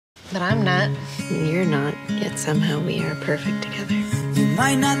But I'm not. You're not, yet somehow we are perfect together. You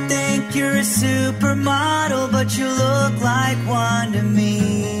might not think you're a supermodel, but you look like one to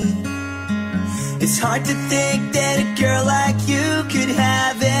me. It's hard to think that a girl like you could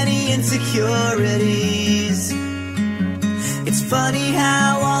have any insecurities. It's funny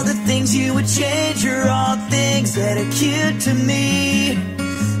how all the things you would change are all things that are cute to me.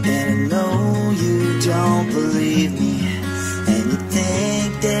 And I know you don't believe me, and you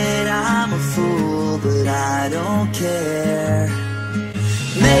think that I'm a fool, but I don't care.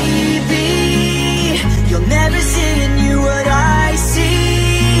 Maybe you'll never see in you what I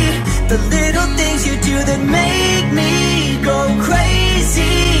see, the little things you do that make me go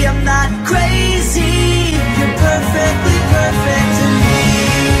crazy. I'm not crazy,